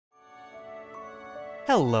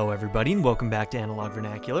Hello everybody and welcome back to Analog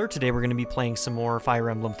Vernacular. Today we're going to be playing some more Fire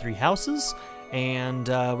Emblem Three Houses, and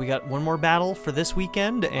we got one more battle for this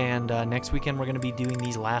weekend, and next weekend we're going to be doing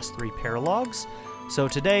these last three paralogs. So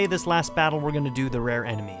today, this last battle, we're going to do the rare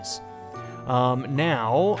enemies.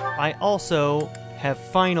 Now, I also have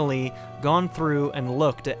finally gone through and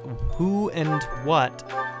looked at who and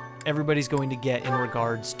what everybody's going to get in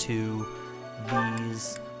regards to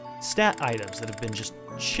these stat items that have been just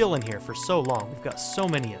chilling here for so long. We've got so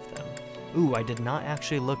many of them. Ooh, I did not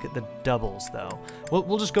actually look at the doubles, though.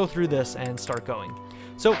 We'll just go through this and start going.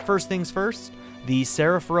 So, first things first, the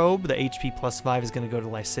Seraph Robe, the HP plus 5, is going to go to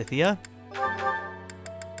Lysithea.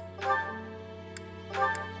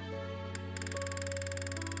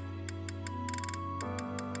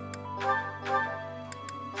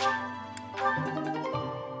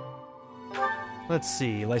 Let's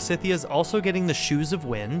see, Lysithea's also getting the Shoes of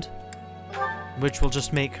Wind, which will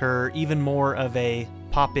just make her even more of a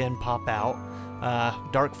pop-in, pop-out.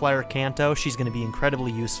 Darkflyer Kanto, she's going to be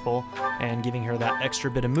incredibly useful, and giving her that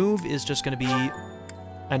extra bit of move is just going to be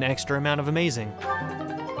an extra amount of amazing.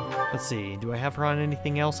 Let's see, do I have her on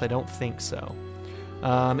anything else? I don't think so.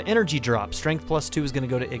 Energy Drop, Strength plus 2 is going to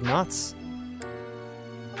go to Ignatz.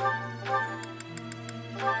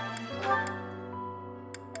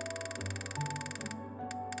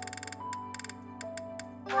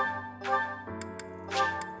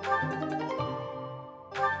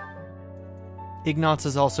 Ignatz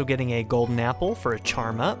is also getting a golden apple for a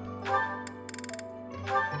charm up.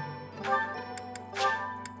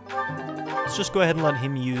 Let's just go ahead and let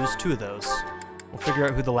him use 2 of those. We'll figure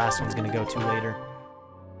out who the last one's going to go to later.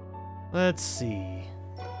 Let's see.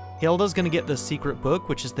 Hilda's going to get the secret book,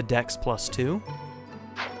 which is the Dex plus 2.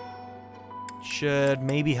 Should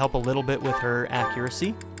maybe help a little bit with her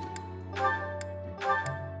accuracy.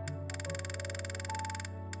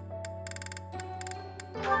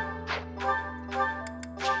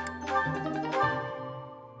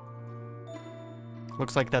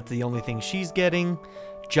 Looks like that's the only thing she's getting.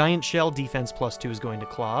 Giant Shell, defense plus 2 is going to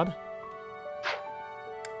Claude.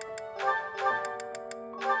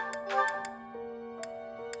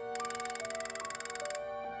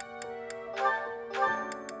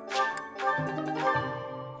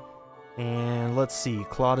 And let's see,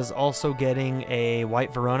 Claude is also getting a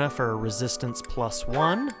White Verona for resistance plus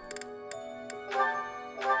 1.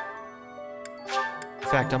 In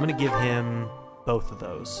fact, I'm going to give him both of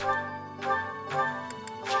those.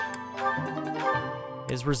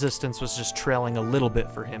 His resistance was just trailing a little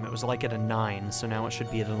bit for him. It was like at a 9, so now it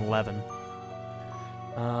should be at an 11.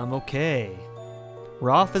 Okay.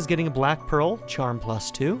 Roth is getting a Black Pearl, Charm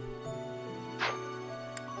plus 2.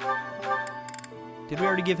 Did we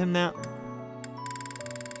already give him that?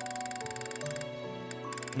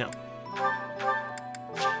 No.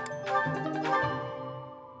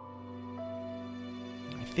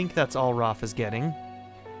 I think that's all Roth is getting.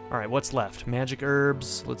 Alright, what's left? Magic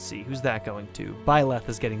Herbs. Let's see, who's that going to? Byleth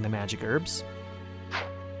is getting the Magic Herbs.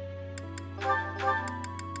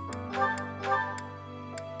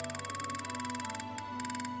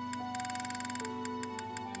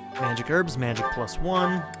 Magic Herbs, Magic plus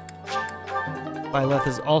 1. Byleth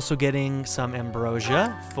is also getting some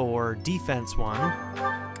Ambrosia for defense 1.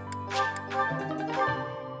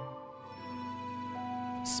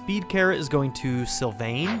 Speed Carrot is going to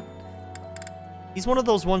Sylvain. He's one of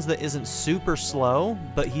those ones that isn't super slow,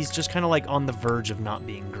 but he's just kind of like on the verge of not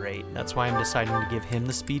being great. That's why I'm deciding to give him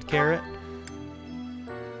the Speed Carrot.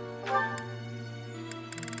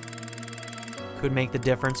 Could make the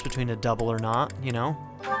difference between a double or not, you know?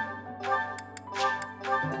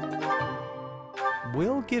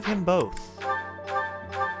 We'll give him both.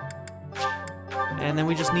 And then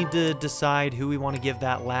we just need to decide who we want to give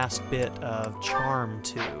that last bit of charm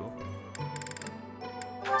to.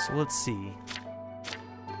 So let's see.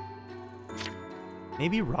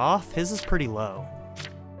 Maybe Roth? His is pretty low.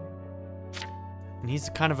 And he's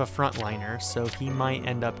kind of a frontliner, so he might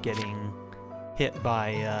end up getting hit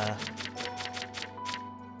by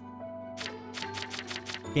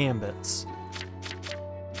gambits.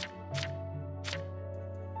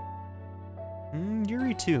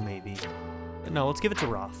 Yuri too, maybe. No, let's give it to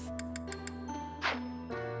Roth.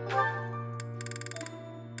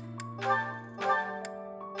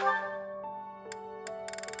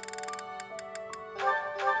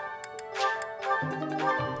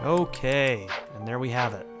 Okay, and there we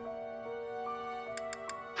have it.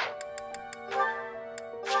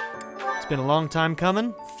 It's been a long time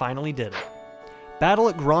coming, finally did it. Battle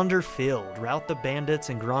at Gronder Field. Rout the bandits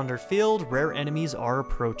in Gronder Field. Rare enemies are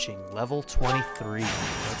approaching. Level 23.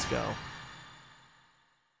 Let's go.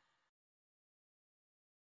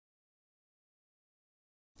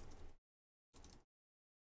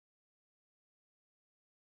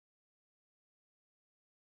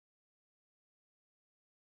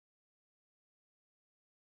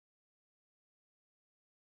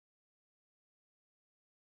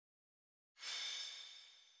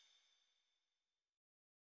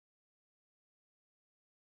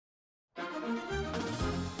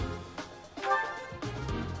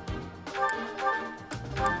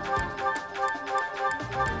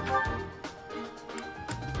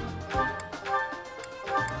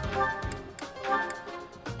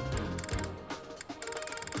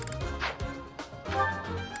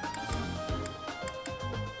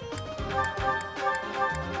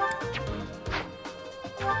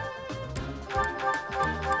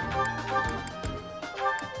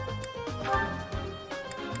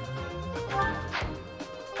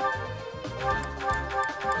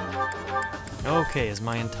 Okay, is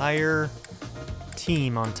my entire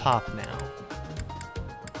team on top now?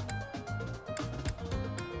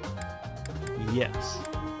 Yes.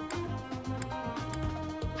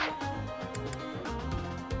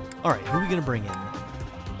 Alright, who are we gonna bring in?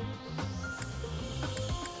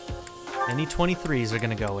 Any 23s are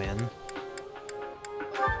gonna go in.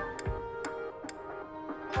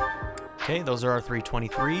 Okay, those are our 3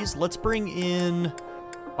 23s. Let's bring in...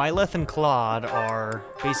 Byleth and Claude are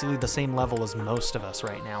basically the same level as most of us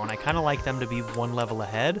right now, and I kind of like them to be 1 level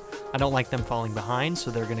ahead. I don't like them falling behind, so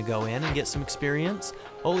they're going to go in and get some experience.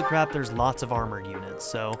 Holy crap, there's lots of armored units,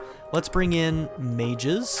 so let's bring in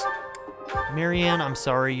mages. Marianne, I'm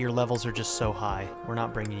sorry, your levels are just so high. We're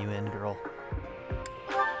not bringing you in, girl.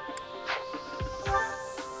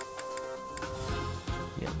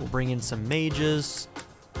 Yeah, we'll bring in some mages.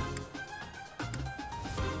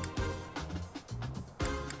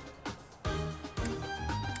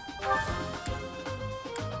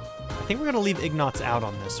 I think we're going to leave Ignatz out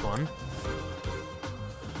on this one.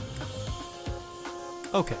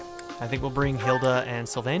 Okay, I think we'll bring Hilda and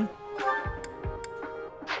Sylvain.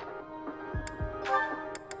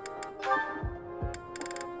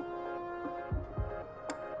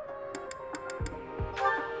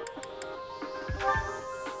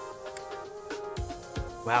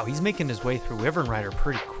 Wow, he's making his way through Wyvern Rider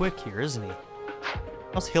pretty quick here, isn't he?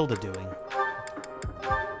 How's Hilda doing?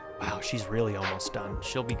 Wow, she's really almost done.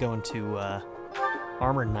 She'll be going to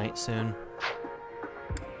Armored Knight soon.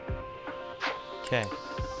 Okay.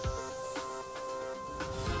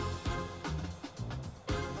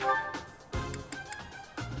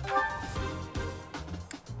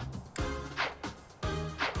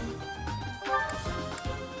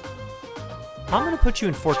 I'm gonna put you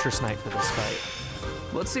in Fortress Knight for this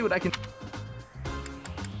fight. Let's see what I can...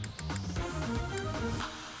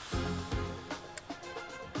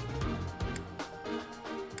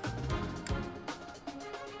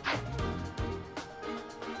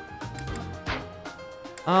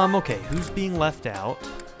 Okay, who's being left out?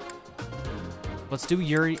 Let's do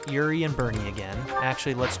Yuri and Bernie again.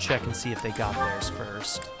 Actually, let's check and see if they got theirs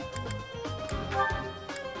first.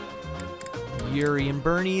 Yuri and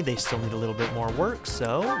Bernie, they still need a little bit more work,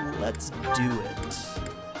 so let's do it.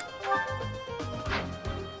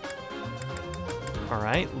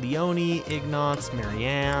 Alright, Leonie, Ignatz,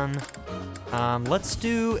 Marianne. Let's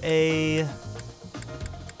do a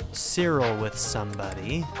Cyril with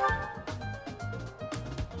somebody.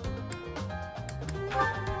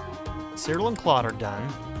 Cyril and Claude are done.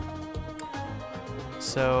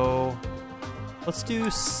 So, let's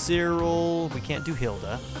do Cyril. We can't do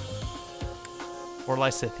Hilda. Or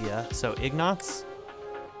Lysithia. So, Ignatz.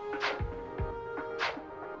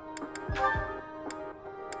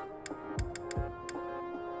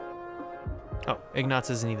 Oh,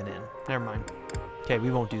 Ignatz isn't even in. Never mind. Okay,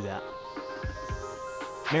 we won't do that.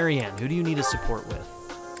 Marianne, who do you need to support with?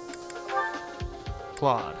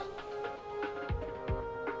 Claude.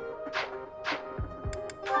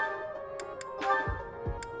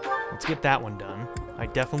 Let's get that one done. I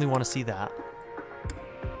definitely want to see that.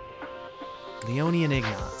 Leonie and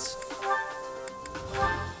Ignatz.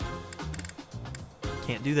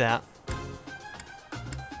 Can't do that.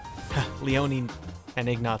 Leonie and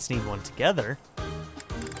Ignatz need one together.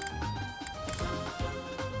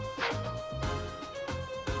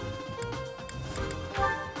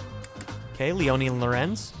 Okay, Leonie and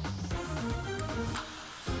Lorenz.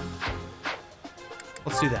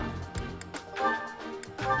 Let's do that.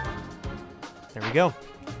 There we go.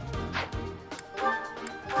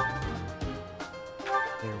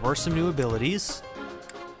 There were some new abilities.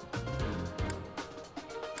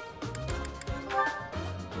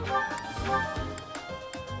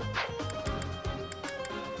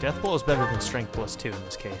 Death Blow is better than Strength plus 2 in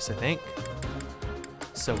this case, I think.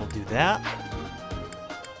 So we'll do that.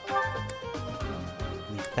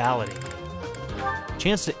 Lethality.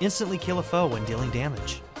 Chance to instantly kill a foe when dealing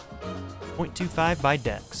damage. 0.25 by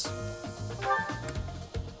dex.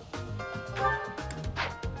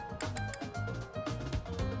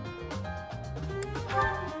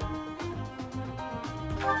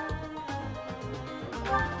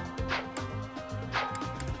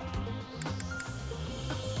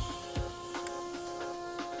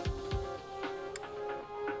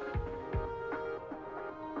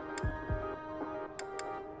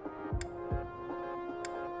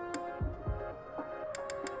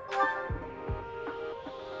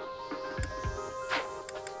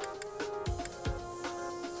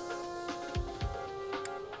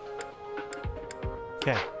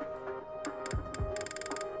 Okay.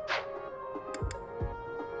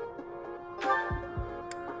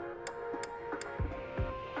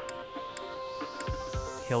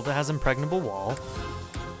 Hilda has impregnable wall.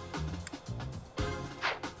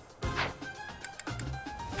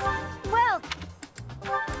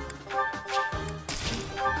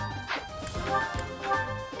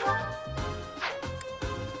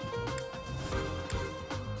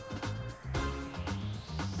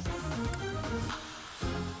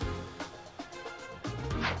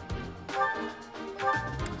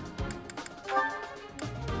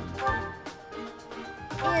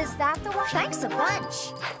 Well, is that the one? Thanks a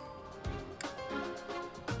bunch.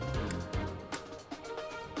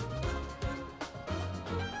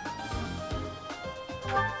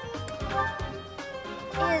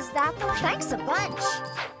 Is that the one? Thanks a bunch.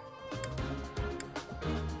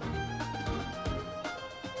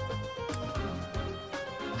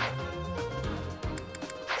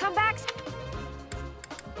 Come back.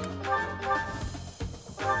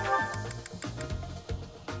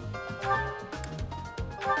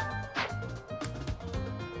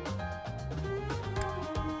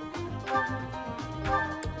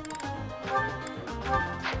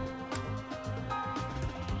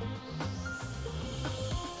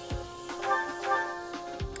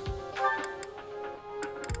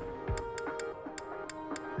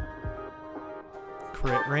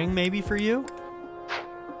 Crit ring maybe for you?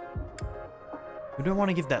 Who do I want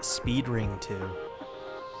to give that speed ring to?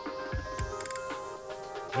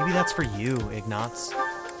 Maybe that's for you, Ignatz.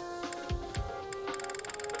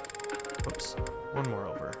 Oops, one more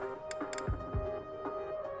over.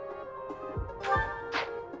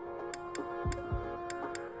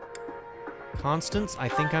 Constance, I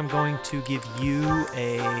think I'm going to give you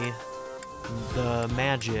the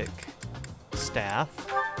magic staff.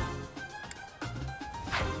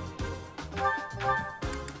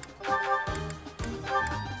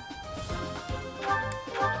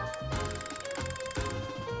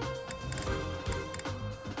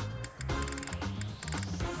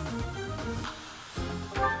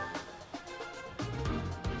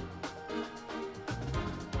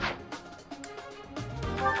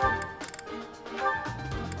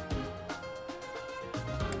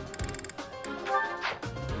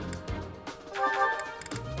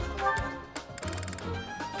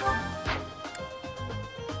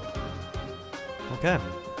 Okay.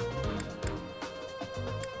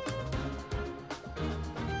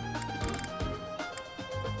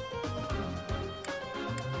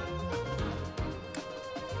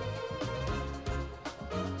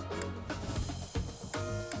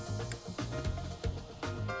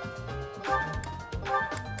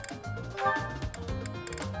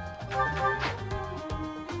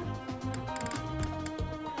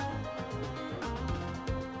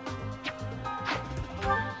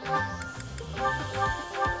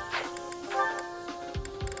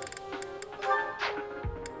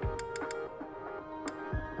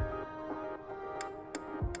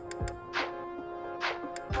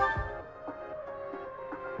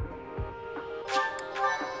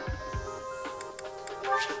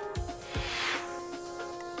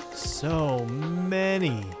 So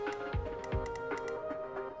many.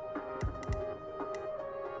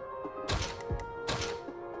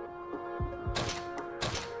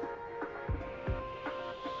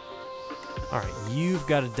 Alright, you've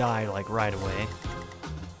got to die, like, right away.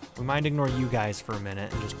 We might ignore you guys for a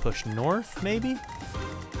minute and just push north, maybe?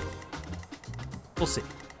 We'll see.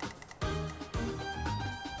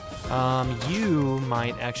 You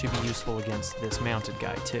might actually be useful against this mounted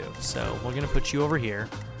guy, too. So, we're gonna put you over here.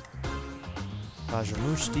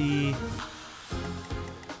 Vajramushti.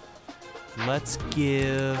 Let's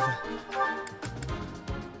give...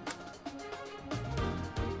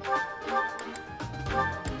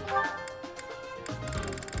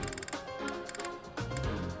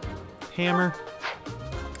 Hammer.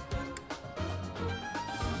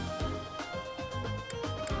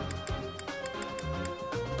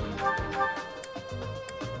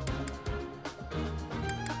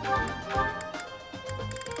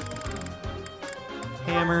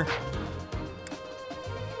 Hammer.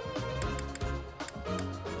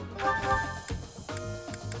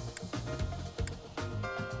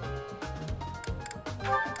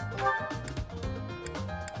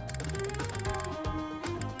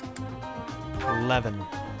 $11.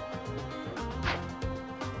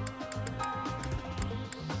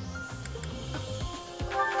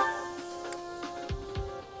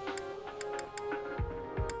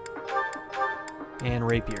 And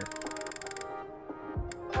rapier.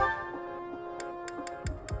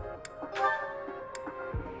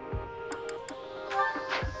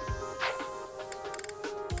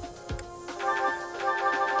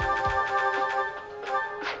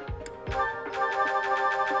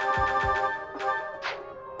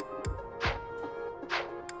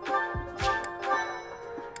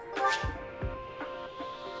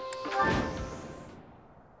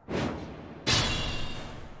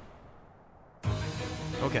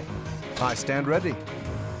 I stand ready.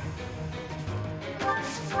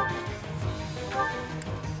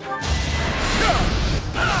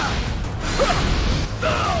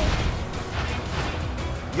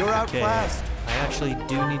 You're outclassed. I actually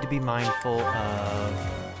do need to be mindful of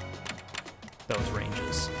those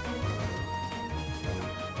ranges.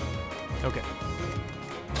 Okay.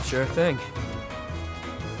 Sure thing.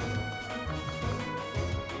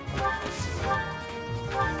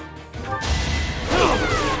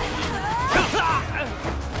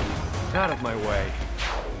 Out of my way.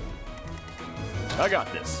 I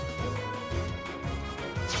got this.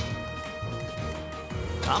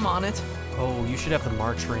 I'm on it. Oh, you should have the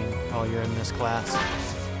march ring while you're in this class.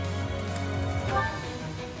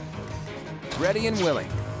 Ready and willing.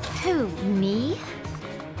 Who, me?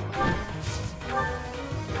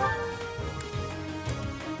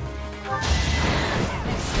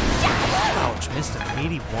 Ouch, missed an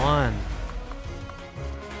 81.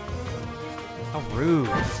 How rude.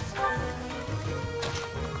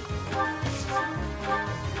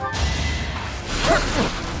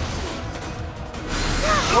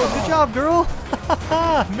 Oh, good job, girl.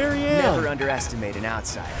 Marianne. Never underestimate an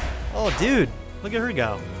outsider. Oh, dude, look at her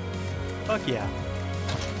go. Fuck yeah.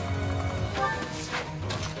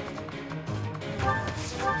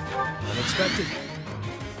 Unexpected.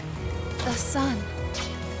 The sun.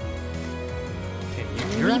 Okay,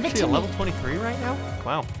 you're Leave it actually to at level me. 23 right now?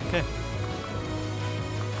 Wow, okay.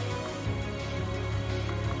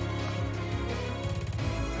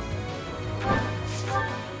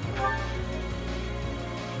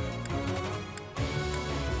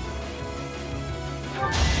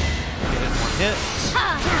 Hit.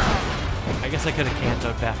 I guess I could have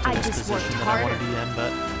cantoed back to I this just worked position that I want to harder. be in,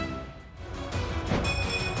 but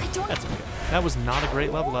I don't. that's okay. That was not a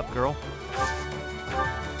great level up, girl.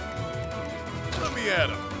 Let me at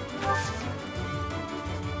him.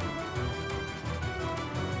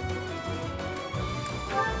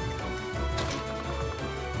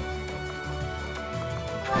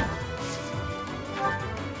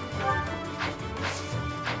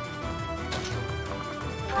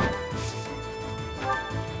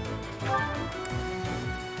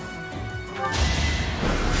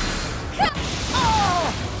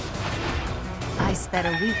 I sped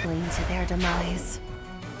a weakling to their demise.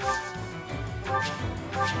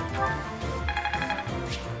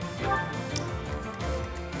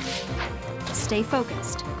 Stay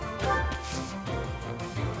focused.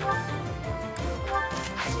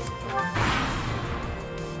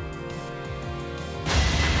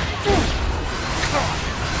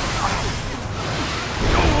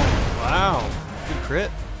 Wow, good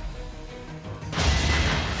crit.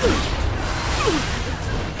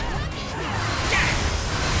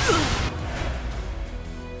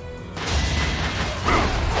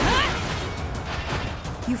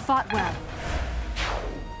 You fought well.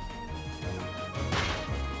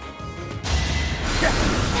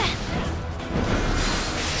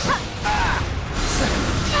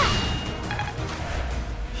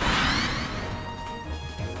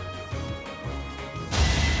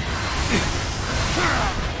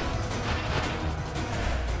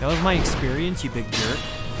 That was my experience, you big jerk.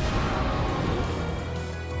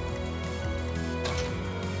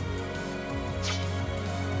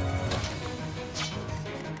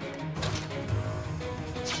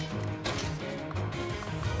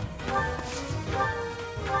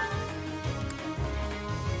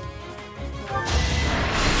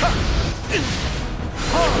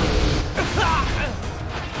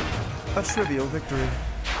 A trivial victory.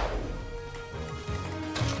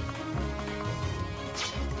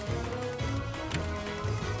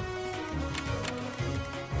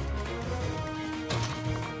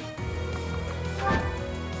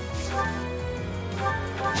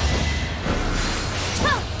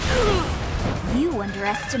 You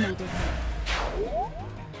underestimated me.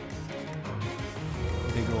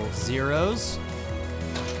 Big old zeros.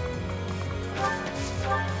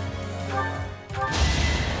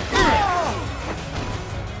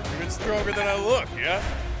 Even stronger than I look, yeah?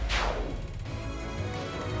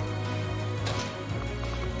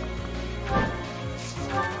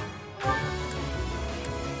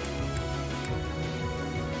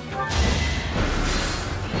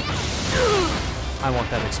 I want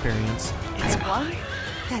that experience. It's one?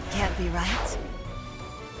 That can't be right.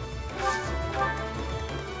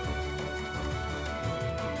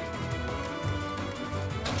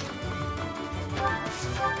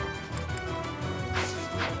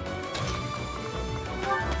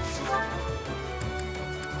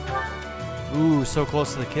 Ooh, so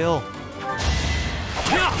close to the kill.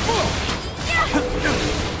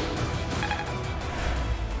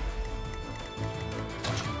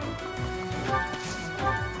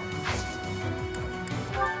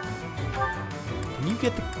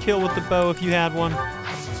 get the kill with the bow if you had one?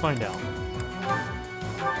 Let's find out.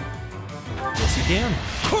 Yes, you can.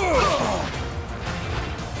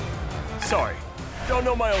 Sorry, don't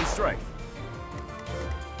know my own strength.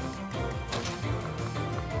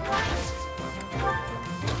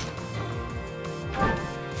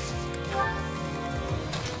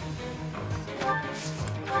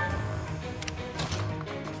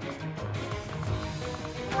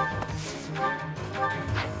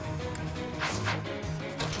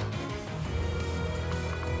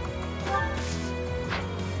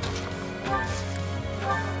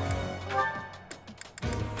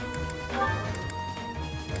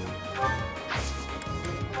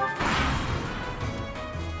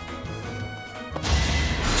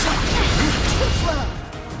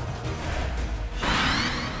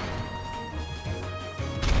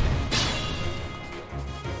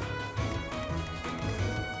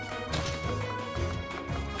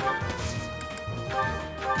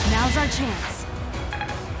 Now's our chance.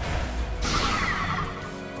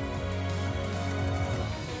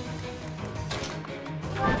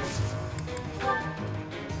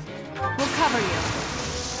 We'll cover you.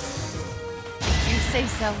 If you say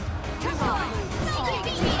so. Come on.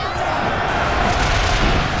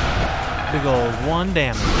 Big old 1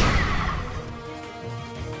 damage.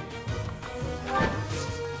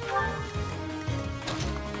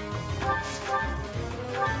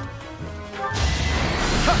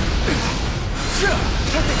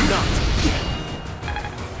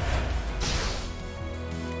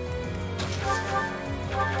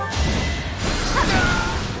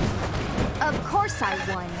 Of course I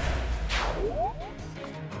won.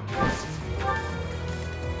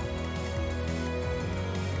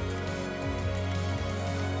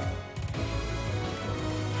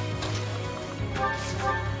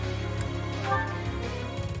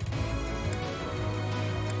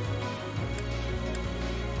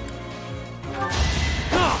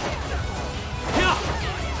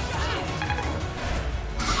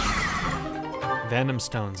 Venom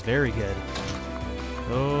stones, very good.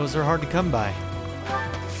 Those are hard to come by.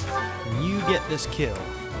 And you get this kill.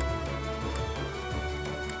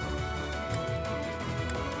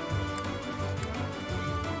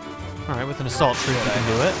 Alright, with an assault troop you can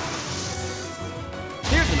do it.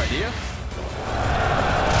 Here's an idea.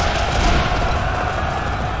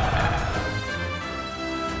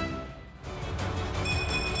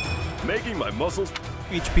 Making my muscles.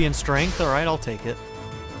 HP and strength, alright, I'll take it.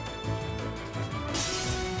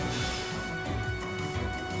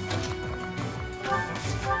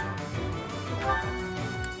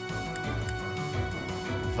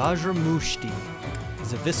 Vajramushti.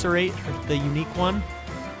 Is Eviscerate the unique one?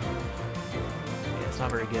 Yeah, it's not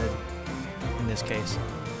very good in this case.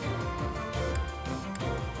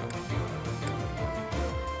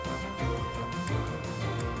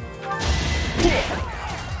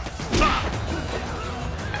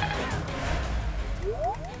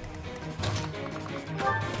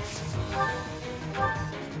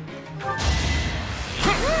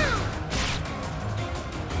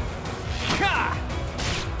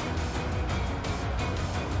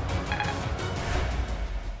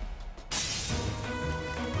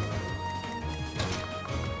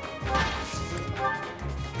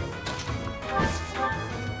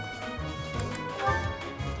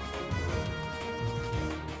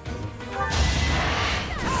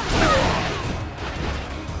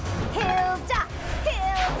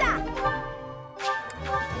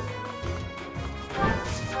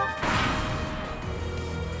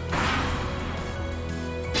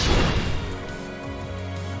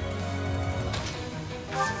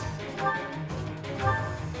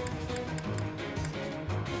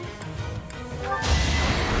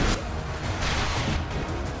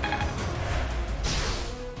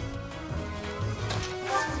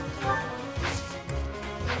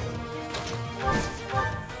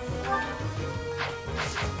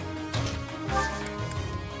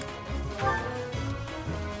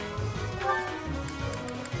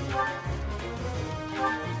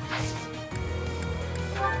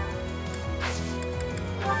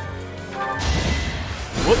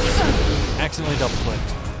 Whoops! Accidentally double clicked.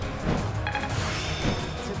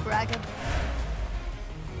 To brag of.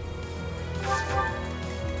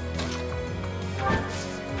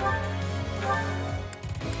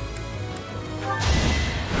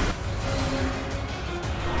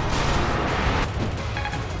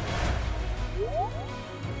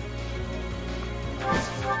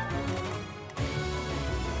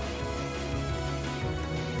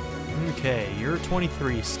 Okay, you're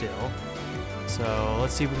 23 still. So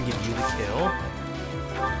let's see if we can give you the kill.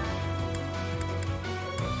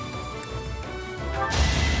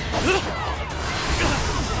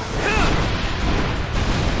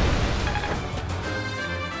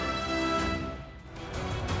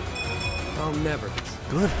 I'll never be.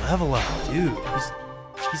 Good level up, dude.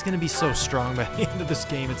 He's gonna be so strong by the end of this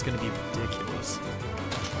game, it's gonna be ridiculous.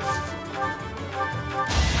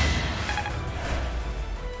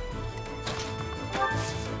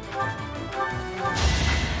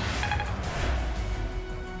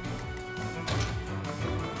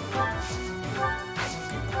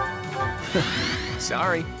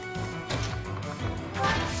 Sorry.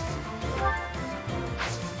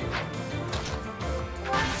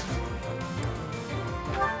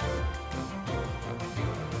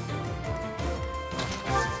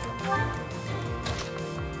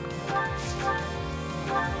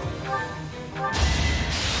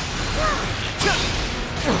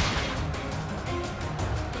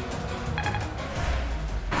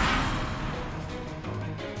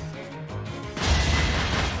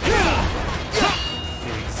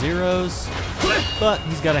 Zeros, but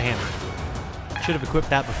he's got a hammer. Should have equipped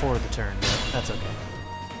that before the turn, but that's okay.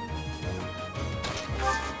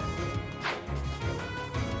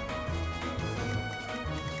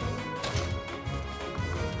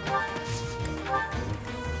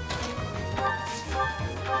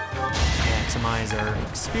 Maximize our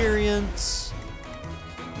experience.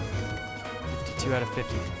 52 out of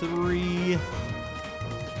 53.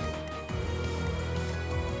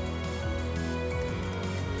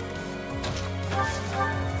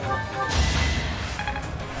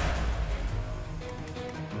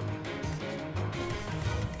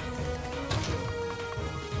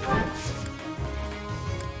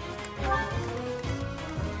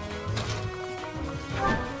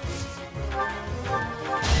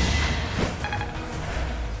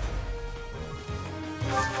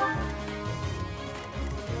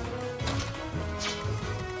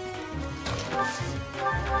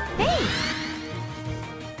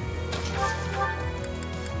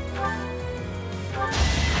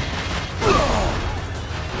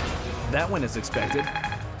 That went as expected.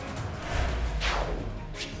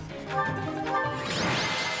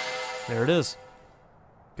 There it is.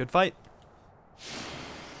 Good fight.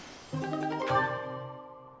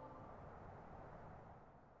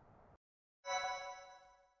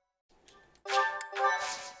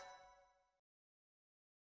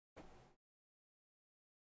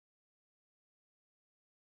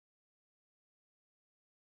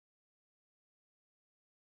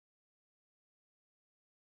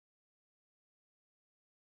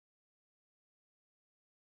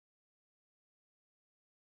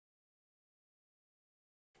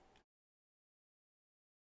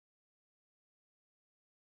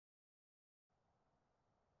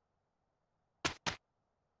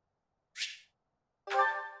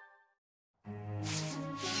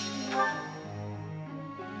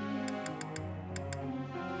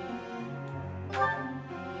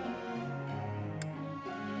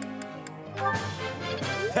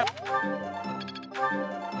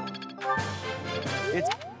 It's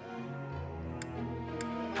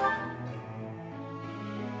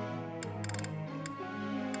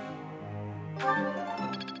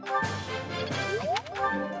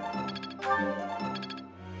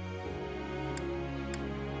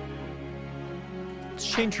Let's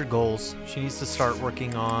change her goals. She needs to start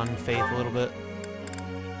working on faith a little bit.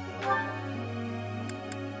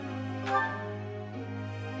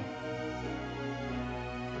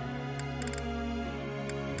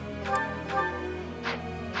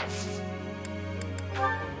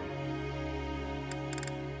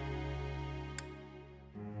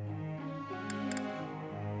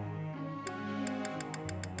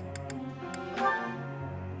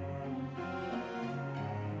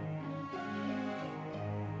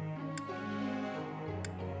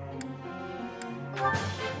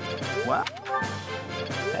 What?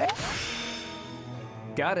 Hey.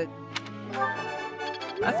 Got it.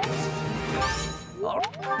 That's all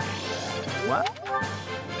right. What?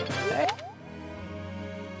 Hey.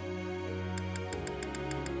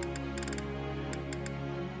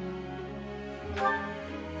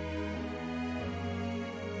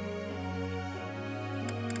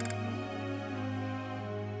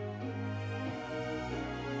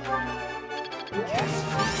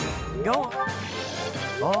 Go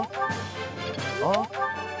on. Off.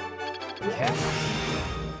 Okay.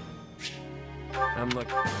 I'm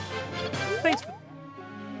looking. Thanks for...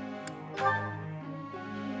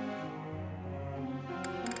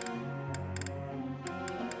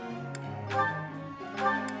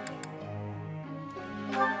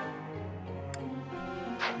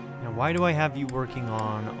 Now, why do I have you working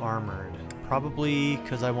on armored? Probably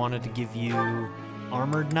because I wanted to give you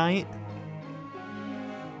armored knight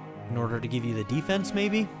in order to give you the defense,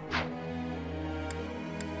 maybe?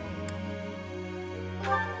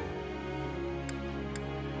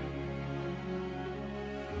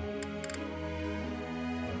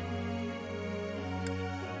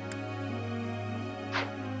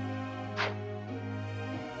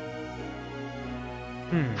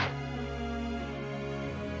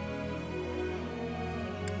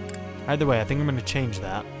 Either way, I think I'm going to change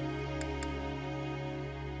that.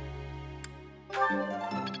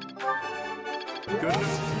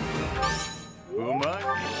 Goodness. Who am I?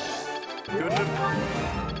 Goodness.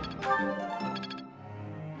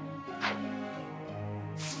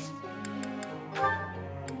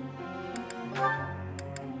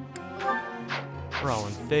 We're all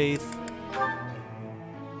in faith.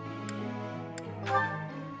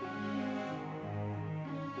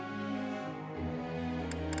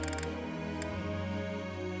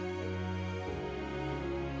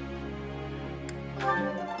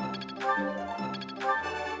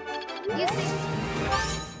 You see,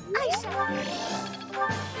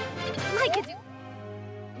 I could do.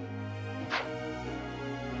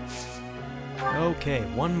 Okay,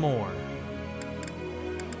 one more.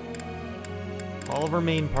 All of our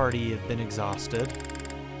main party have been exhausted.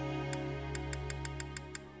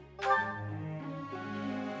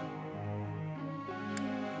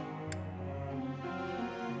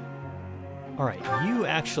 Alright, you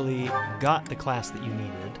actually got the class that you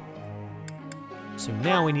needed. So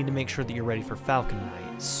now we need to make sure that you're ready for Falcon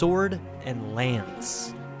Knight. Sword and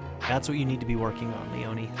Lance. That's what you need to be working on,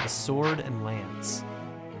 Leone. The sword and lance.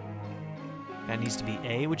 That needs to be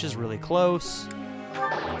A, which is really close.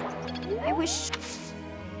 I wish.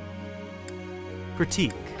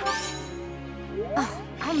 Critique. Oh,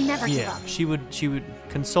 I'll never give Yeah, up. she would.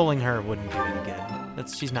 Consoling her wouldn't do any good.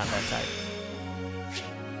 She's not that type.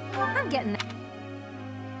 I'm getting there.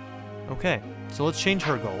 Okay, so let's change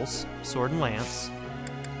her goals. Sword and lance.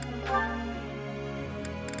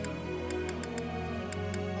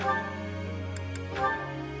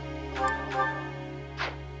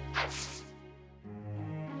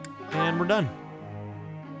 And we're done.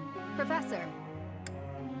 Professor.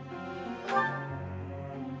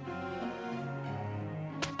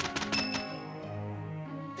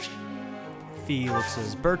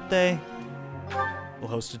 Felix's birthday. We'll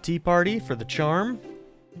host a tea party for the charm.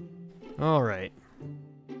 All right.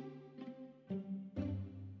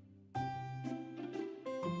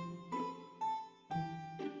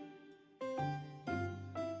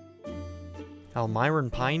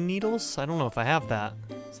 Almiron pine needles? I don't know if I have that.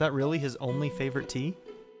 Is that really his only favorite tea?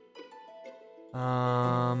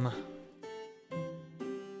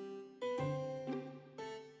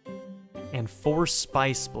 And 4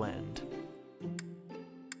 spice blend.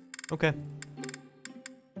 Okay.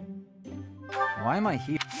 Why am I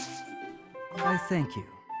here? I thank you.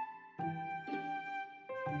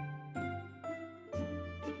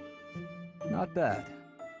 Not bad.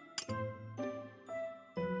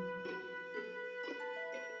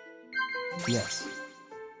 Yes.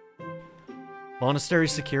 Monastery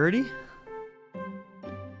security?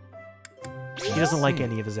 He doesn't like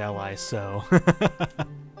any of his allies, so...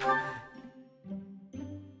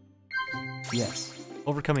 Yes.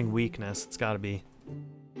 Overcoming weakness, it's gotta be.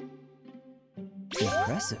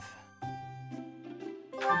 Impressive.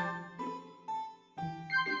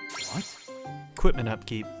 What? Equipment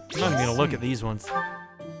upkeep. I'm not even gonna look at these ones.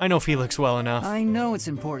 I know Felix well enough. I know it's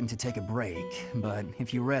important to take a break, but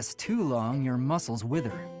if you rest too long, your muscles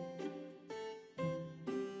wither.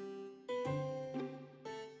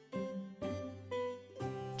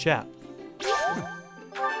 Chat.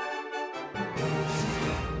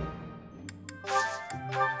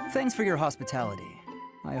 Thanks for your hospitality.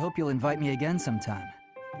 I hope you'll invite me again sometime.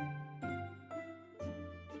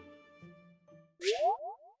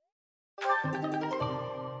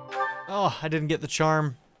 Oh, I didn't get the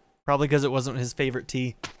charm. Probably because it wasn't his favorite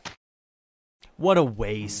tea. What a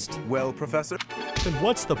waste. Well, Professor? Then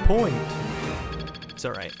what's the point? It's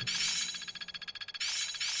alright.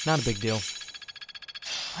 Not a big deal.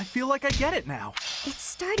 I feel like I get it now. It's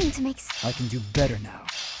starting to make sense. I can do better now.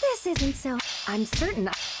 This isn't so. I'm certain.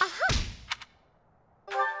 Aha!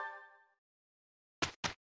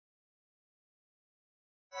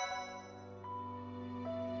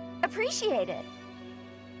 Appreciate it.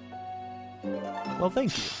 Well,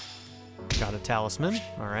 thank you. Got a talisman.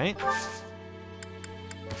 Alright.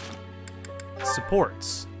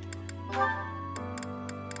 Supports.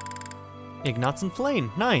 Ignatz and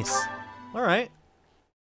Flame. Nice. Alright.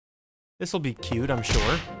 This'll be cute, I'm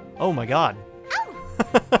sure. Oh my god.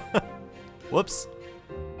 Whoops.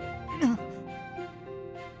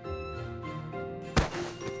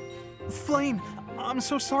 Flame, I'm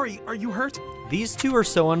so sorry. Are you hurt? These two are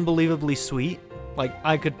so unbelievably sweet. Like,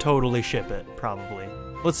 I could totally ship it, probably.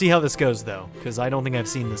 Let's see how this goes, though, because I don't think I've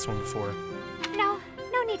seen this one before. No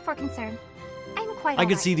need for concern. I'm quite I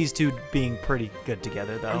could alright. see these two being pretty good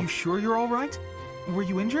together, though. Are you sure you're all right? Were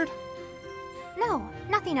you injured? No,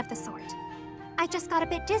 nothing of the sort. I just got a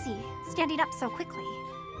bit dizzy, standing up so quickly.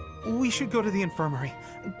 We should go to the infirmary.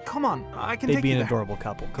 Come on, I can They'd take be you an there. adorable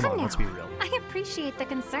couple. Come on, now. let's be real. I appreciate the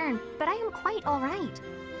concern, but I am quite all right.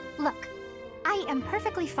 Look, I am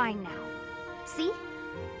perfectly fine now. See?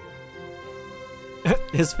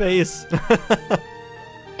 His face.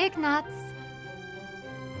 Ignatz.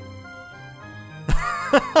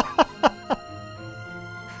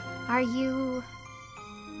 Are you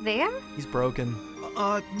there? He's broken.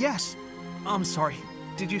 Yes. I'm sorry.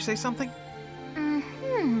 Did you say something?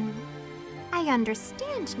 Mm-hmm. I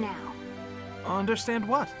understand now. Understand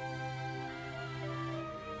what?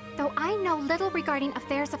 Though I know little regarding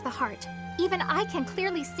affairs of the heart, even I can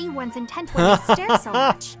clearly see one's intent when they stare so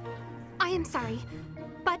much. I am sorry,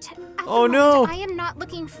 but at the Oh, moment, no. I am not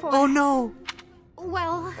looking for... Oh no!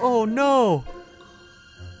 Well, Oh no!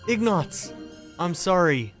 Ignatz, I'm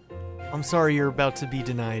sorry. I'm sorry you're about to be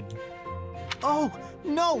denied. Oh,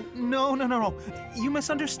 no. You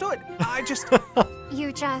misunderstood. I just...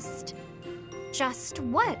 you just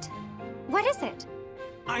what? What is it?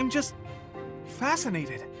 I'm just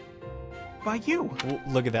fascinated by you.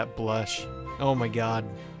 Look at that blush. Oh my god.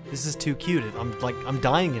 This is too cute. I'm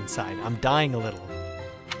dying inside. I'm dying a little.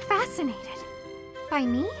 Fascinated? By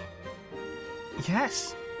me?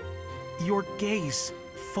 Yes. Your gaze,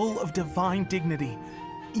 full of divine dignity.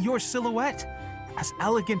 Your silhouette, as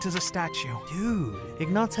elegant as a statue. Dude,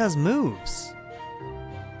 Ignatz has moves.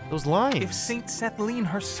 Those lines. If Saint Sethlene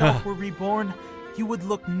herself were reborn, you would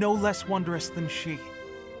look no less wondrous than she.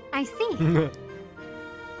 I see.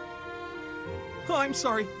 I'm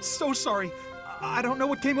sorry, so sorry. I don't know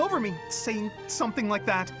what came over me, saying something like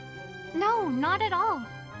that. No, not at all.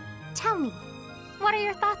 Tell me, what are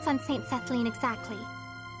your thoughts on Saint Sethlene exactly?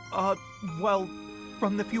 Well,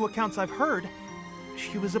 from the few accounts I've heard,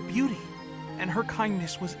 she was a beauty, and her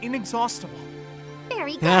kindness was inexhaustible.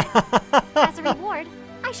 Very good. As a reward,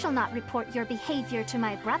 I shall not report your behavior to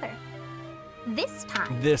my brother. This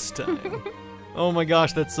time. This time. Oh my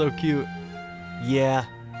gosh, that's so cute. Yeah,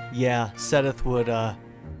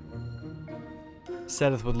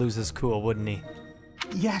 Seth would lose his cool, wouldn't he?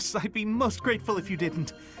 Yes, I'd be most grateful if you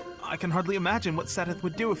didn't. I can hardly imagine what Seth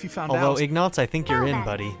would do if he found out. Although, Ignatz, I think you're Well in, then,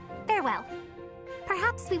 buddy. Farewell.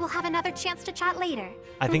 Perhaps we will have another chance to chat later.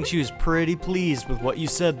 I think she was pretty pleased with what you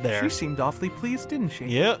said there. She seemed awfully pleased, didn't she?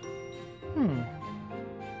 Yep.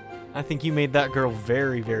 I think you made that girl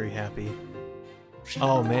very, very happy.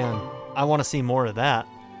 Oh man, I want to see more of that.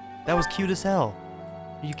 That was cute as hell.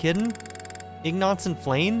 Are you kidding? Ignatz and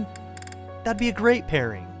Flame? That'd be a great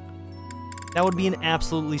pairing. That would be an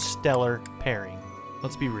absolutely stellar pairing.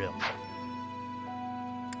 Let's be real.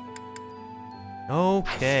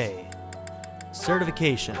 Okay.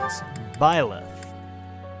 Certifications. Byleth.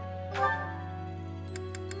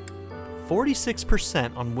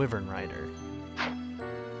 46% on Wyvern Rider.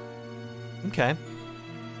 Okay.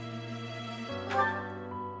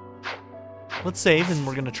 Let's save and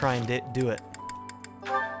we're gonna try and do it.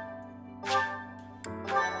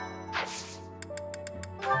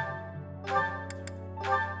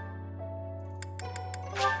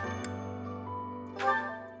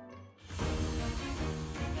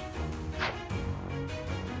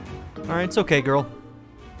 Alright, it's okay, girl.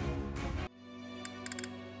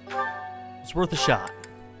 It's worth a shot.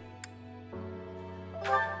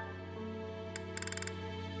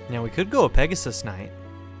 Now we could go a Pegasus night.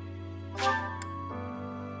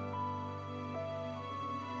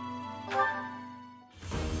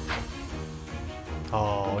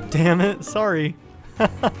 Oh, damn it. Sorry.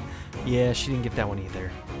 Yeah, she didn't get that one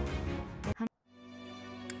either.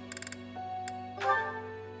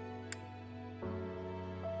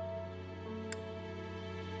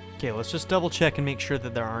 Okay, let's just double check and make sure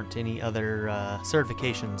that there aren't any other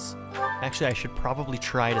certifications. Actually, I should probably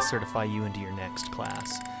try to certify you into your next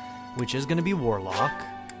class, which is going to be Warlock.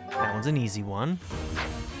 That one's an easy one.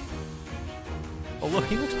 Oh look,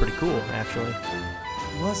 he looks pretty cool, actually.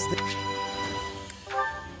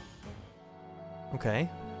 Okay,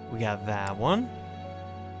 we got that one.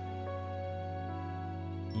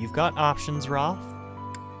 You've got options, Roth.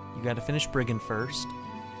 You got to finish Brigand first.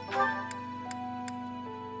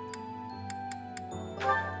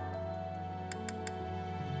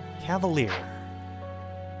 Cavalier.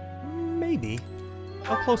 Maybe.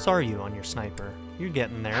 How close are you on your sniper? You're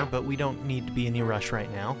getting there, but we don't need to be in any rush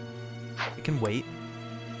right now. We can wait.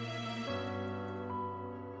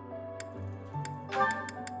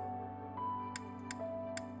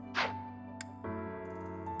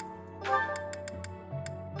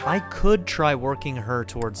 I could try working her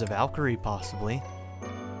towards a Valkyrie, possibly.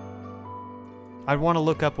 I'd want to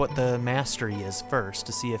look up what the mastery is first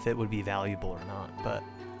to see if it would be valuable or not, but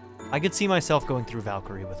I could see myself going through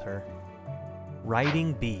Valkyrie with her.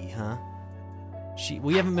 Riding B, huh?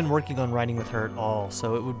 We haven't been working on riding with her at all,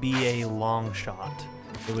 so it would be a long shot.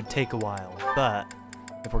 It would take a while, but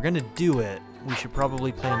if we're gonna do it, we should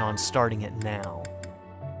probably plan on starting it now.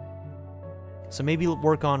 So maybe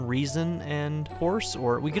work on Reason and Horse,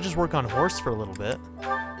 or we could just work on Horse for a little bit.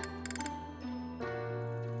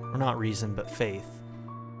 Or not Reason, but Faith.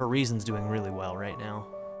 Her Reason's doing really well right now.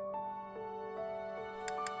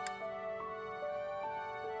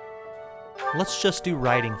 Let's just do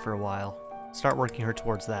riding for a while. Start working her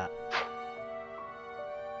towards that.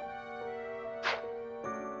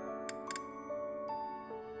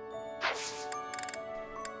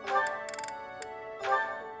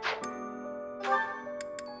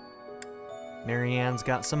 Marianne's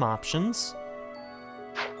got some options.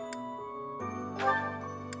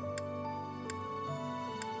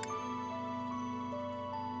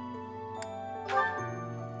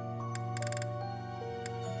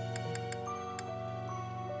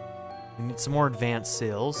 We need some more advanced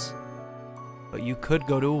sales, but you could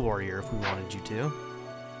go to a warrior if we wanted you to.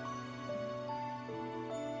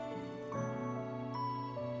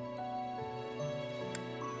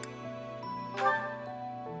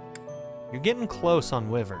 You're getting close on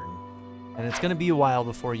Wyvern, and it's going to be a while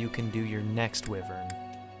before you can do your next Wyvern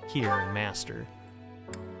here in Master.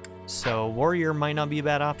 So warrior might not be a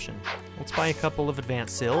bad option. Let's buy a couple of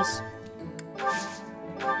advanced sales.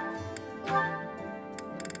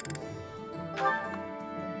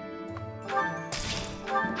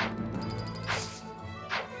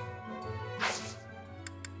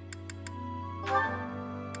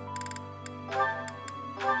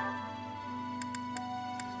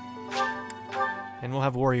 And we'll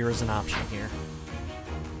have warrior as an option here.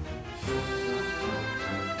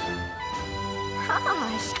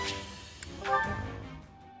 Gosh.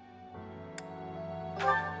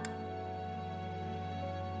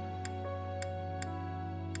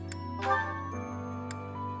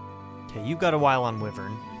 Okay, you've got a while on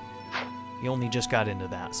Wyvern. You only just got into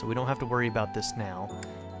that, so we don't have to worry about this now.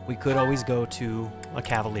 We could always go to a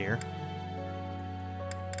Cavalier.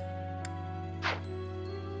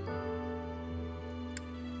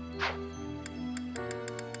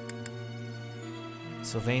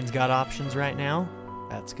 Sylvain's got options right now.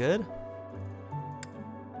 That's good.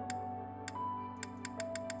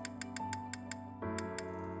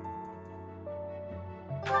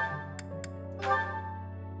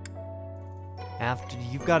 After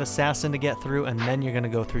you've got Assassin to get through, and then you're going to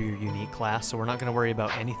go through your unique class, so we're not going to worry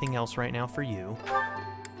about anything else right now for you.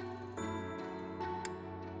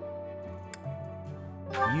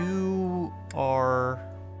 You are,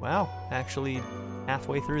 wow, actually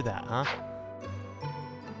halfway through that, huh?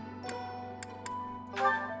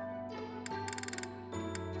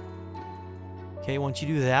 Okay, once you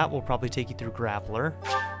do that, we'll probably take you through Grappler.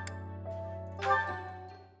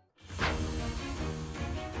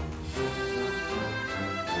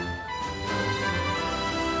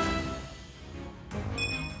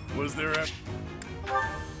 Was there a...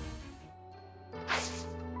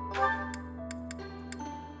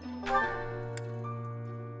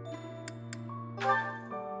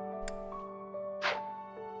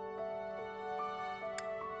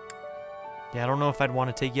 Yeah, I don't know if I'd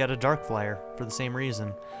want to take you out of Darkflyer for the same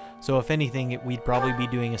reason. So if anything, we'd probably be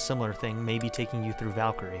doing a similar thing, maybe taking you through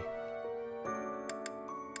Valkyrie.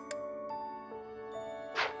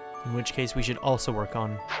 In which case, we should also work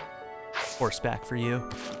on horseback for you.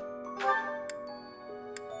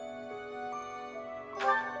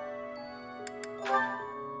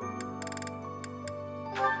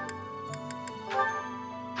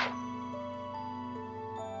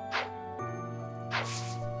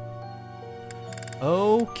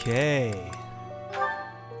 Okay.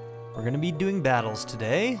 We're gonna be doing battles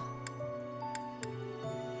today.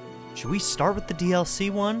 Should we start with the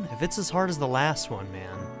DLC one? If it's as hard as the last one,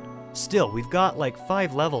 man. Still, we've got like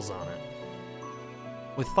 5 levels on it.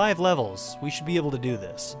 With 5 levels, we should be able to do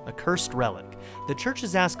this. A cursed relic. The church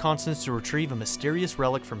has asked Constance to retrieve a mysterious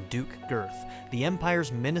relic from Duke Girth, the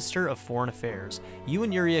Empire's Minister of Foreign Affairs. You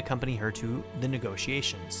and Yuri accompany her to the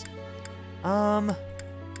negotiations.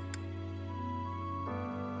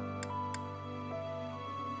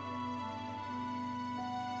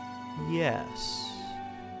 Yes.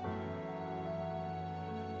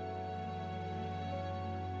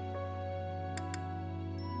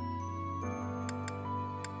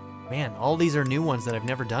 Man, all these are new ones that I've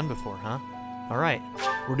never done before, huh? Alright,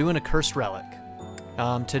 we're doing a cursed relic.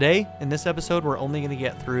 Today, in this episode, we're only going to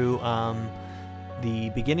get through the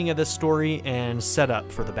beginning of this story and set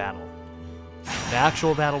up for the battle. The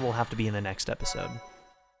actual battle will have to be in the next episode.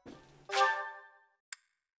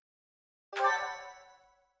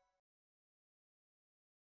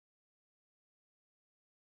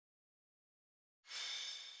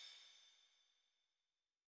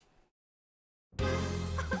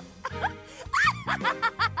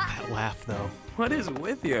 laugh, though. What is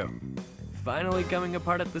with you? Finally coming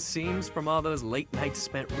apart at the seams from all those late nights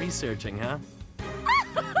spent researching, huh?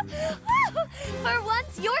 For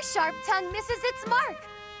once, your sharp tongue misses its mark.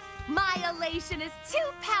 My elation is too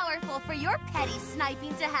powerful for your petty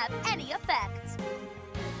sniping to have any effect.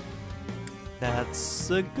 That's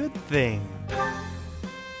a good thing.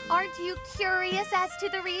 Aren't you curious as to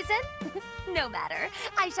the reason? No matter.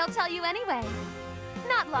 I shall tell you anyway.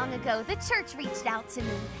 Not long ago, the church reached out to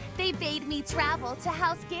me. They bade me travel to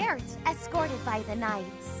House Garreg, escorted by the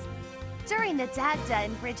knights. During the Dagda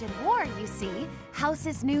and Bridget War, you see,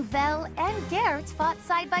 Houses Nouvelle and Garreg fought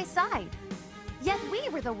side by side. Yet we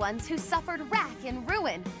were the ones who suffered wrack and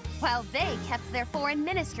ruin, while they kept their foreign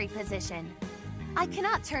ministry position. I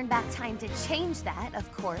cannot turn back time to change that,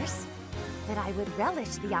 of course. But I would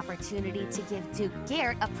relish the opportunity to give Duke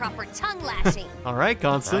Garreg a proper tongue lashing. All right,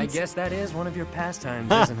 Constance. I guess that is one of your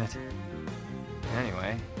pastimes, isn't it?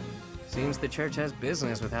 Anyway, seems the church has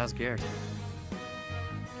business with House Garreg.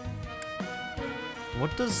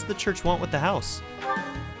 What does the church want with the house?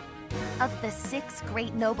 Of the 6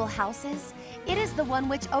 great noble houses, it is the one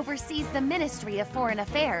which oversees the Ministry of Foreign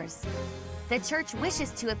Affairs. The church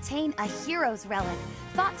wishes to obtain a hero's relic,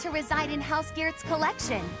 thought to reside in House Garreg's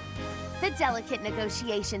collection. The delicate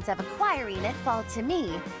negotiations of acquiring it fall to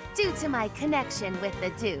me, due to my connection with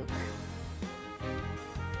the Duke.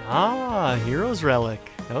 Ah, hero's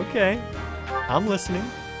relic. Okay, I'm listening.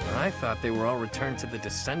 I thought they were all returned to the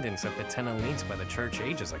descendants of the 10 elites by the church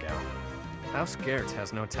ages ago. House Garreg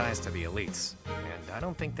has no ties to the elites, and I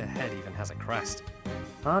don't think the head even has a crest.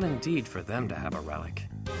 Odd indeed for them to have a relic.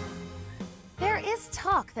 There is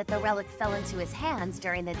talk that the relic fell into his hands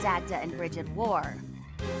during the Dagda and Bridget War.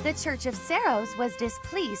 The Church of Seros was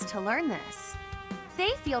displeased to learn this.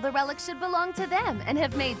 They feel the relic should belong to them and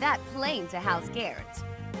have made that plain to House Garreg.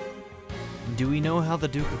 Do we know how the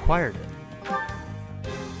Duke acquired it?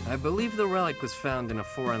 I believe the relic was found in a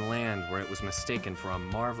foreign land where it was mistaken for a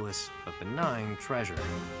marvelous but benign treasure.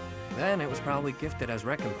 Then it was probably gifted as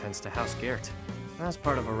recompense to House Garreg, as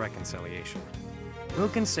part of a reconciliation. Who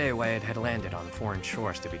can say why it had landed on foreign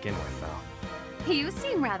shores to begin with, though? You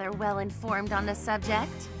seem rather well informed on the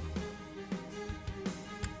subject.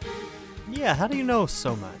 Yeah, how do you know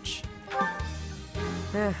so much?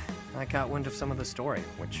 I caught wind of some of the story,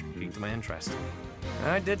 which piqued my interest.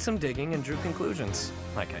 I did some digging and drew conclusions,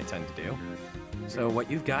 like I tend to do. So what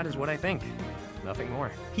you've got is what I think. Nothing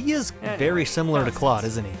more. He is Anyway, very similar to nonsense. Claude,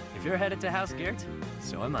 isn't he? If you're headed to House Garreg,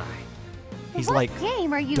 so am I. He's What like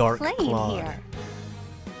game are you Dark playing Claude. here?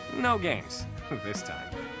 No games, this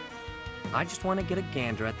time. I just want to get a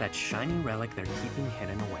gander at that shiny relic they're keeping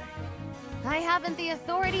hidden away. I haven't the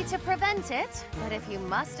authority to prevent it, but if you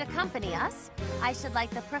must accompany us, I should like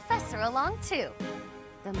the professor along too.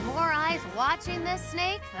 The more eyes watching this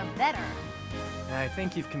snake, the better. I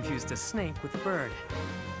think you've confused a snake with a bird.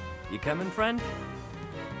 You coming, friend?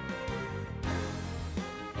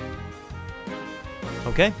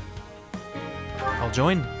 Okay. I'll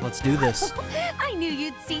join. Let's do this. I knew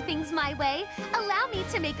you'd see things my way. Allow me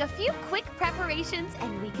to make a few quick preparations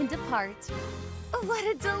and we can depart. What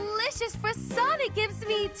a delicious frisson it gives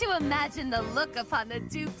me to imagine the look upon the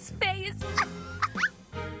Duke's face.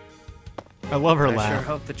 I love her I laugh. sure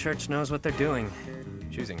hope the church knows what they're doing,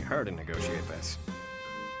 choosing her to negotiate this.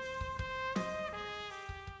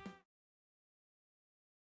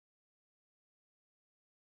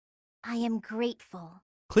 I am grateful.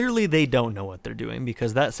 Clearly they don't know what they're doing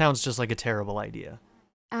because that sounds just like a terrible idea.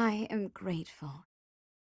 I am grateful.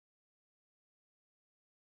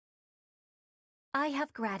 I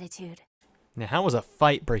have gratitude. Now, how was a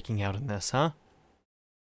fight breaking out in this, huh?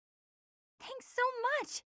 Thanks so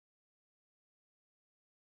much.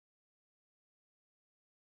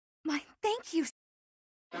 My thank you.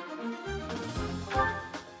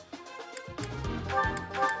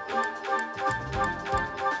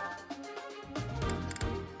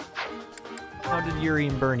 How did Yuri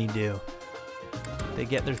and Bernie do? They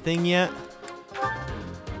get their thing yet?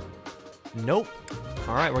 Nope.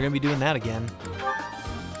 Alright, we're gonna be doing that again.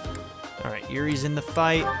 Alright, Yuri's in the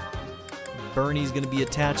fight. Bernie's gonna be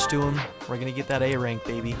attached to him. We're gonna get that A rank,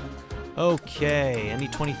 baby. Okay, any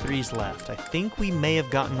 23s left? I think we may have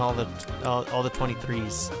gotten all the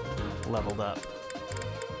 23s leveled up.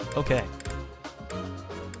 Okay.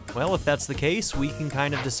 Well, if that's the case, we can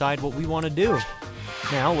kind of decide what we want to do.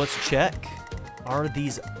 Now, let's check. Are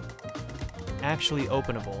these actually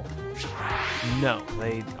openable? No,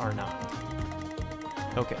 they are not.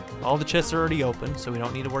 Okay, all the chests are already open, so we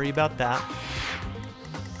don't need to worry about that.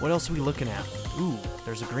 What else are we looking at? Ooh,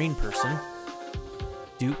 there's a green person.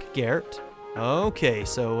 Duke Garreg. Okay,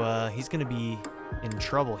 so he's gonna be in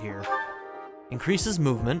trouble here. Increases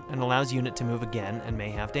movement and allows unit to move again and may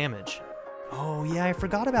have damage. Oh yeah, I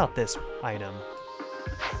forgot about this item.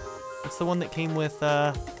 It's the one that came with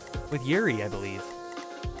Yuri, I believe.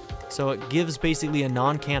 So it gives basically a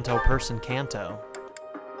non-Kanto person Kanto.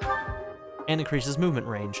 And increases movement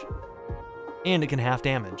range. And it can half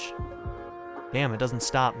damage. Damn, it doesn't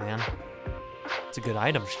stop, man. It's a good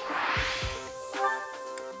item.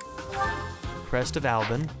 Crest of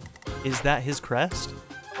Albin. Is that his crest?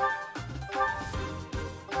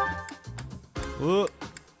 Whoa.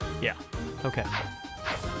 Yeah, okay.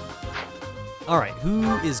 Alright, who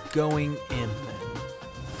is going in then?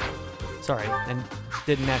 Sorry, and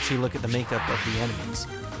didn't actually look at the makeup of the enemies.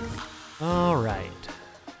 Alright.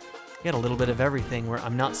 Got a little bit of everything where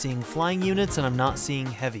I'm not seeing flying units and I'm not seeing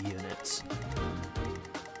heavy units.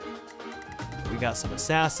 We got some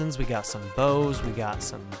assassins, we got some bows, we got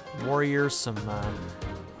some warriors, some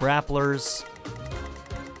grapplers.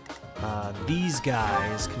 These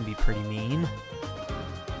guys can be pretty mean.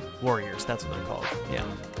 Warriors, that's what they're called, yeah.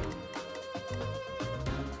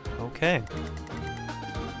 Okay.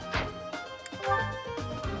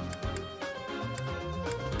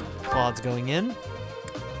 Claude's going in.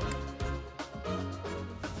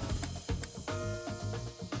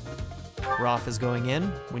 Roth is going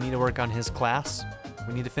in. We need to work on his class.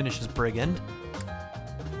 We need to finish his brigand.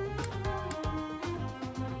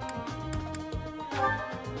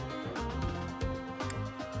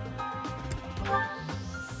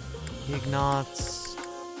 Ignatz.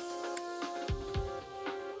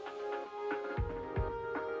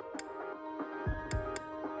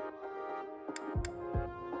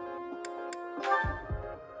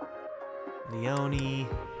 Leone.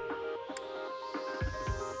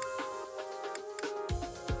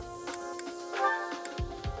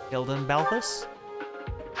 Hilden Balthus.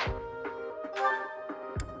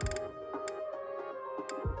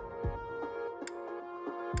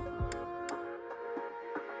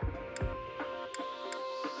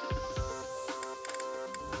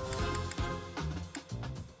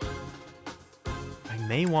 I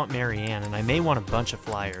may want Marianne, and I may want a bunch of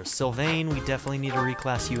flyers. Sylvain, we definitely need to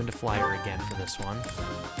reclass you into flyer again for this one.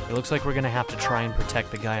 It looks like we're gonna have to try and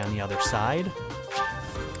protect the guy on the other side.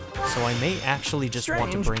 So I may actually just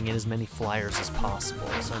want to bring in as many flyers as possible,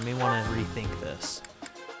 so I may want to rethink this.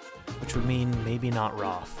 Which would mean maybe not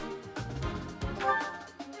Roth.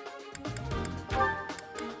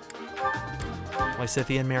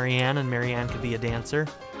 Lysithia and Marianne could be a dancer.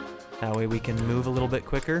 That way we can move a little bit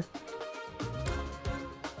quicker.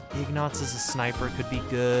 Ignatz as a sniper could be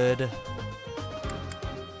good.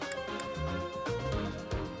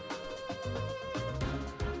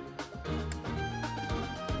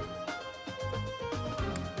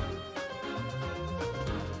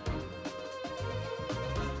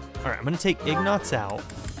 Alright, I'm going to take Ignatz out.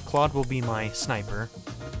 Claude will be my sniper.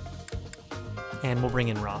 And we'll bring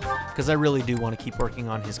in Roth, because I really do want to keep working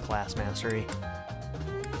on his class mastery.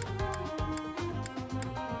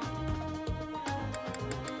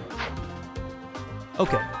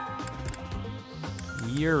 Okay.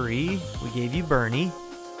 Yuri, we gave you Bernie.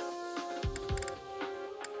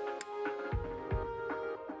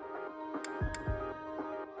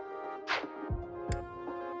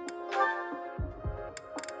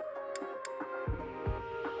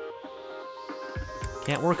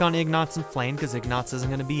 Can't work on Ignatz and Flame because Ignatz isn't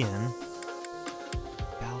going to be in.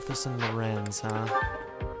 Balthus and Lorenz, huh?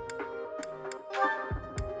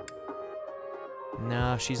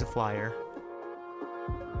 No, she's a flyer.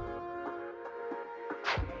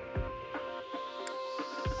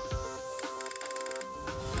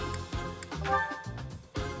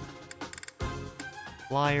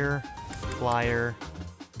 Flyer, flyer.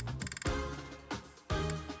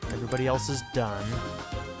 Everybody else is done.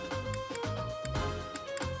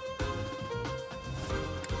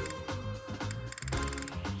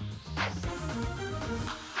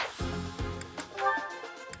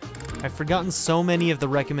 I've forgotten so many of the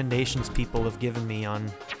recommendations people have given me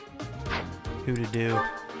on who to do.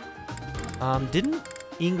 Didn't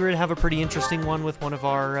Ingrid have a pretty interesting one with one of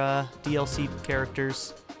our DLC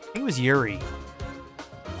characters? I think it was Yuri.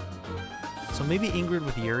 So maybe Ingrid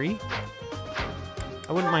with Yuri?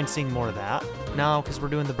 I wouldn't mind seeing more of that. No, because we're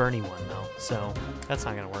doing the Bernie one, though, so that's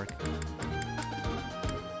not going to work.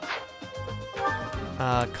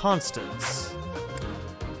 Constance.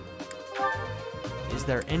 Is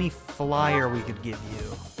there any flyer we could give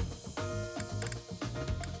you?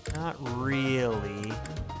 Not really.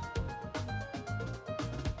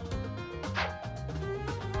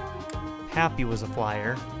 Happy was a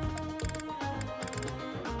flyer.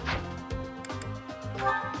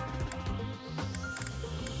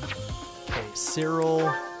 Cyril.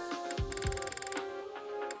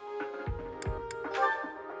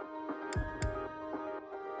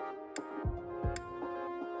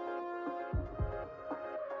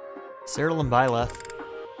 Cyril and Byleth.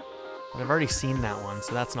 But I've already seen that one,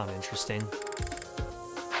 so that's not interesting.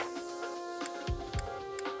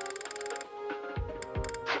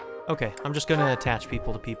 Okay, I'm just gonna attach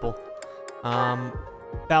people to people.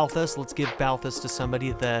 Balthus, let's give Balthus to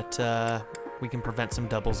somebody that we can prevent some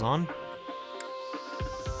doubles on.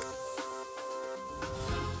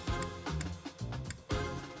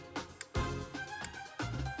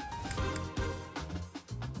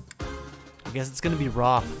 I guess it's gonna be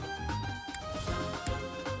Roth.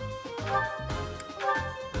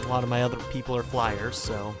 A lot of my other people are flyers,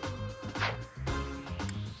 so...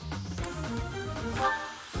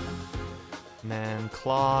 And then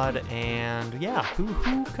Claude, and yeah, who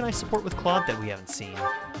can I support with Claude that we haven't seen?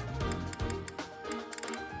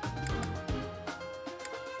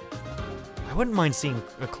 I wouldn't mind seeing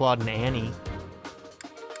Claude and Annie.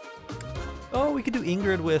 Oh, we could do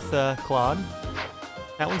Ingrid with Claude.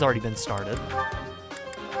 That one's already been started.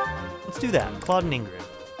 Let's do that, Claude and Ingrid.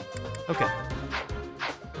 Okay.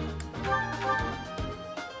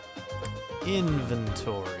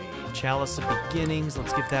 Inventory. Chalice of Beginnings,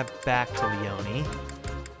 let's give that back to Leonie.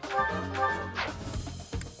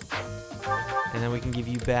 And then we can give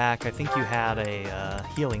you back, I think you had a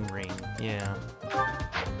healing ring, yeah.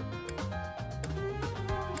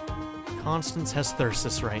 Constance has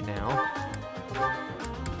Thyrsus right now.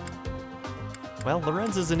 Well,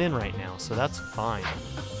 Lorenz isn't in right now, so that's fine.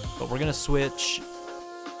 But we're gonna switch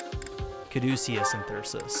Caduceus and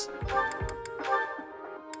Thyrsus.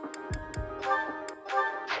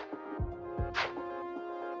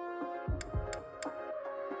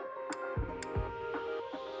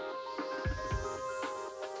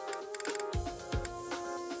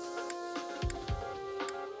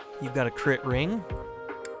 You've got a crit ring.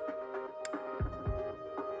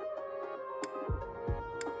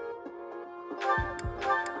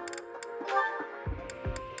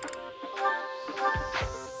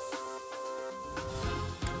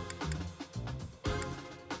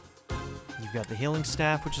 You've got the healing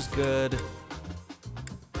staff, which is good.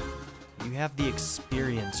 You have the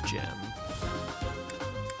experience gem.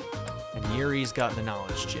 And Yuri's got the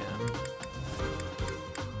knowledge gem.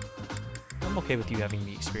 I'm okay with you having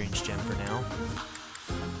the experience gem for now.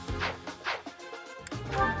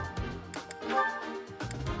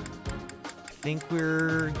 I think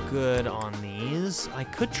we're good on these. I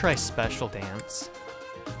could try Special Dance.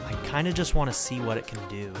 I kind of just want to see what it can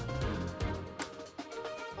do.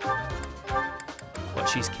 What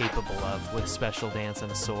she's capable of with Special Dance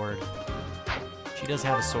and a sword. She does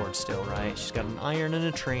have a sword still, right? She's got an iron and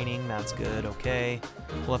a training. That's good, okay.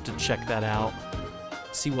 We'll have to check that out.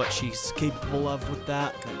 See what she's capable of with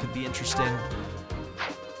that. That could be interesting.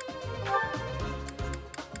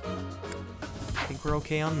 I think we're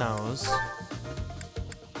okay on those.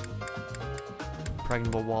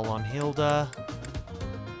 Impregnable wall on Hilda.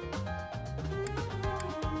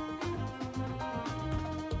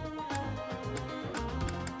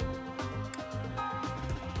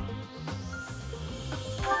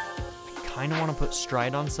 I kind of want to put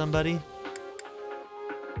Stride on somebody.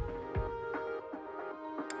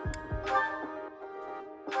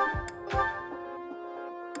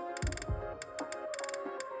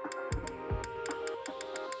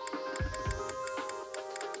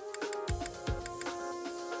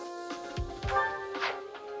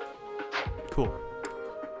 Cool.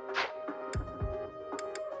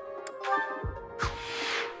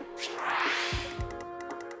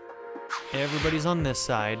 Everybody's on this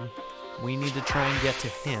side. We need to try and get to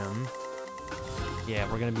him.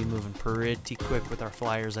 Yeah, we're gonna be moving pretty quick with our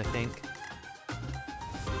flyers, I think.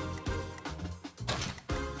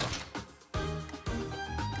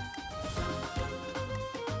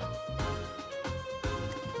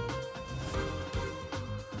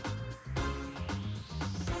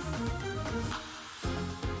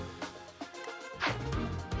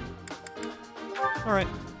 All right.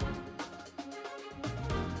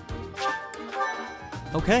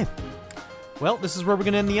 Okay. Well, this is where we're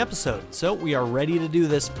going to end the episode. So we are ready to do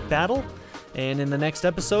this battle. And in the next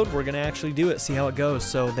episode, we're going to actually do it, see how it goes.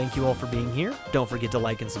 So thank you all for being here. Don't forget to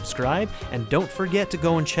like and subscribe. And don't forget to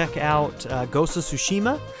go and check out Ghost of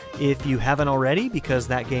Tsushima if you haven't already, because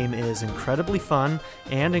that game is incredibly fun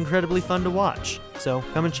and incredibly fun to watch. So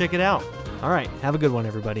come and check it out. All right. Have a good one,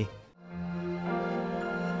 everybody.